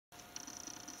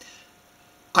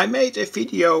I made a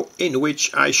video in which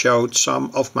I showed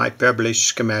some of my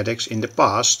published schematics in the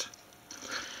past,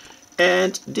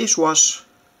 and this was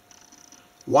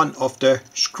one of the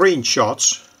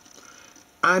screenshots.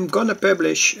 I'm gonna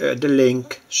publish the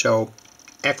link so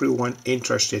everyone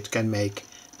interested can make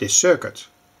this circuit.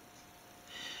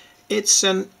 It's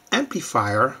an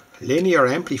amplifier, linear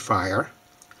amplifier,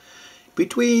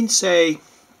 between say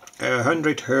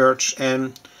 100 Hz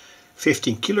and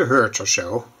 15 kHz or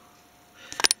so.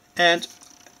 And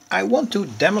I want to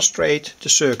demonstrate the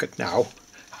circuit now,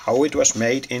 how it was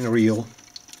made in real.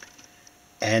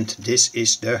 And this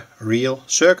is the real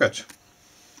circuit.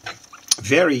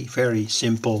 Very, very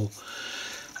simple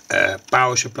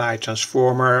power supply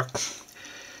transformer.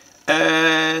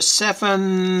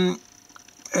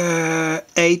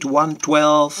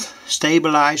 8112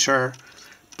 stabilizer,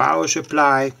 power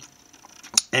supply,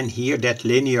 and here that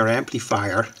linear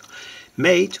amplifier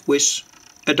made with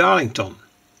a Darlington.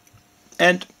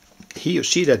 And here you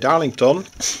see the Darlington,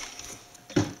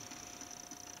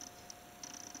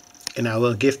 and I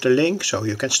will give the link so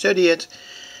you can study it.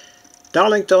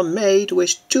 Darlington made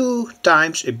with 2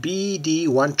 times a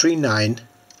BD139,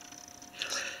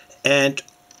 and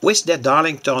with that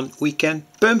Darlington we can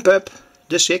pump up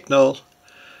the signal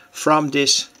from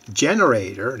this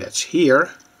generator that's here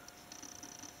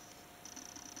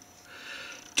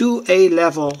to a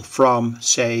level from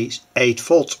say 8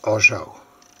 volts or so.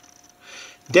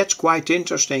 That's quite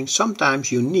interesting.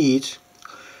 Sometimes you need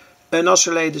an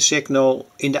oscillator signal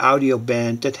in the audio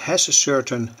band that has a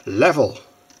certain level.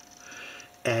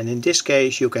 And in this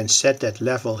case you can set that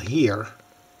level here.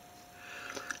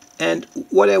 And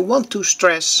what I want to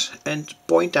stress and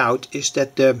point out is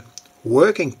that the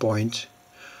working point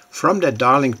from that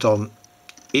Darlington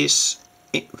is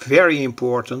very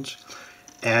important.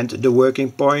 And the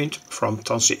working point from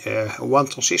one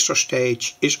transistor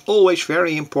stage is always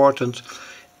very important.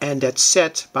 And that's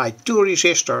set by 2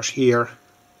 resistors here.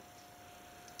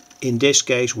 In this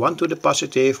case, one to the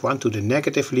positive, one to the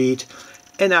negative lead.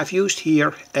 And I've used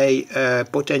here a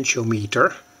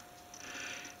potentiometer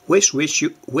with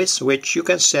which you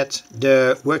can set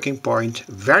the working point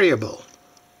variable.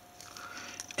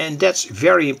 And that's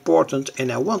very important,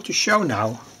 and I want to show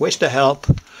now with the help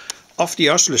of the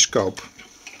oscilloscope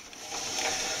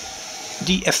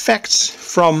the effects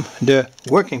from the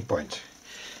working point.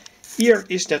 Here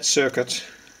is that circuit,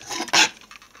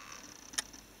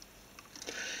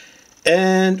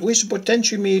 and with the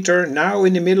potentiometer now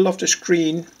in the middle of the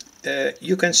screen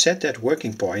you can set that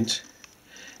working point.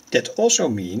 That also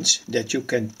means that you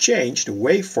can change the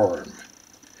waveform,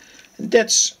 and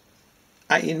that's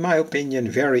in my opinion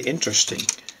very interesting.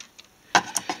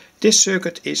 This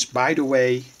circuit is, by the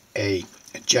way, a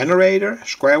generator,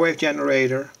 square wave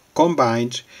generator,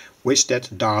 combined with that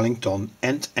Darlington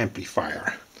and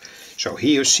amplifier. So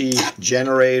here you see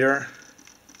generator,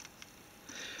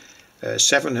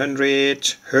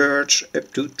 700 Hz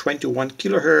up to 21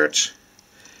 kHz,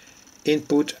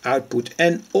 input, output,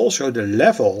 and also the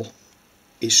level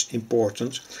is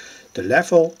important. The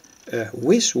level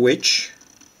with which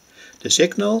the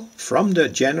signal from the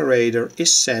generator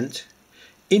is sent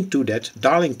into that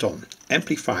Darlington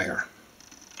amplifier.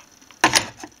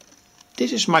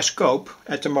 This is my scope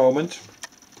at the moment,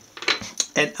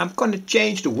 and I'm going to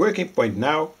change the working point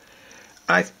now.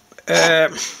 I've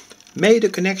made a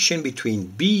connection between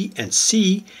B and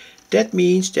C. That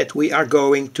means that we are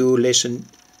going to listen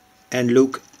and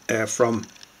look from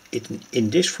it in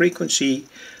this frequency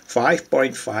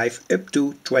 5.5 up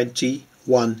to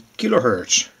 21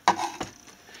 kHz.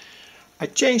 I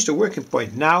changed the working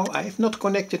point now. I have not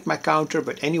connected my counter,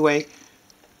 but anyway,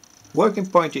 working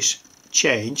point is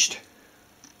changed,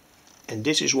 and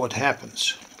this is what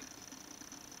happens.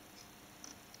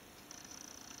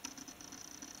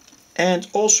 And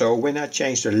also when I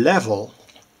change the level,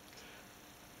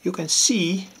 you can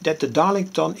see that the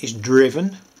Darlington is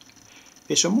driven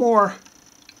with a more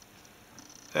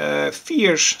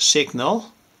fierce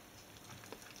signal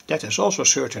that has also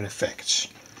certain effects.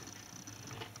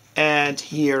 And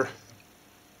here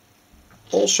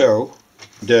also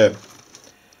the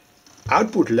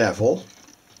output level,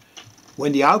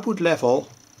 when the output level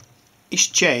is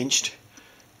changed,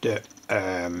 the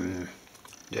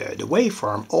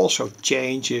waveform also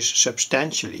changes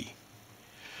substantially.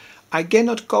 I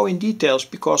cannot go in details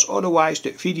because otherwise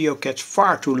the video gets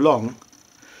far too long,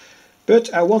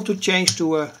 but I want to change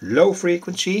to a low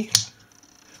frequency,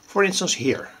 for instance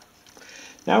here.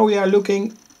 Now we are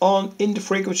looking in the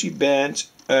frequency band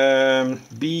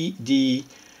BD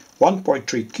 1.3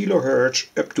 kHz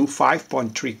up to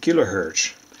 5.3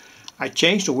 kHz. I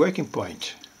change the working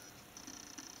point.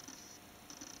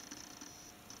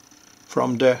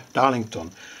 from the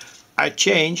Darlington. I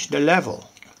change the level.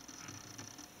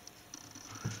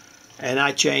 And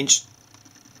I changed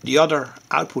the other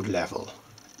output level.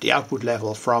 The output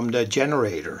level from the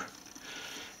generator.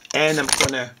 And I'm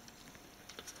gonna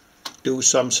do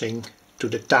something to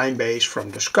the time base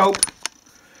from the scope.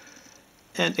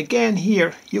 And again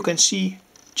here you can see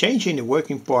changing the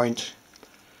working point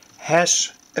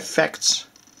has effects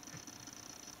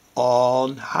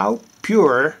on how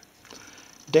pure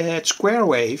that square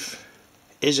wave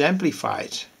is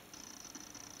amplified.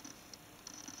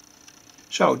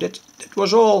 So that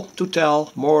was all to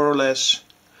tell, more or less.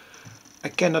 I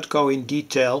cannot go in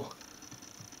detail,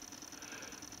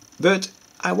 but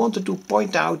I wanted to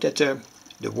point out that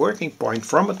the working point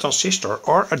from a transistor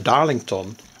or a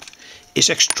Darlington is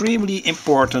extremely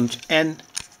important, and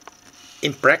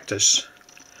in practice,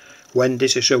 when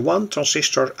this is a one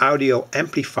transistor audio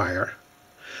amplifier,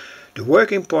 the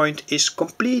working point is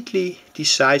completely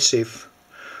decisive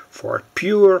for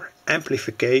pure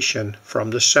amplification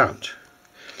from the sound.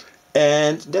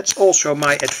 And that's also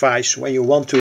my advice when you want to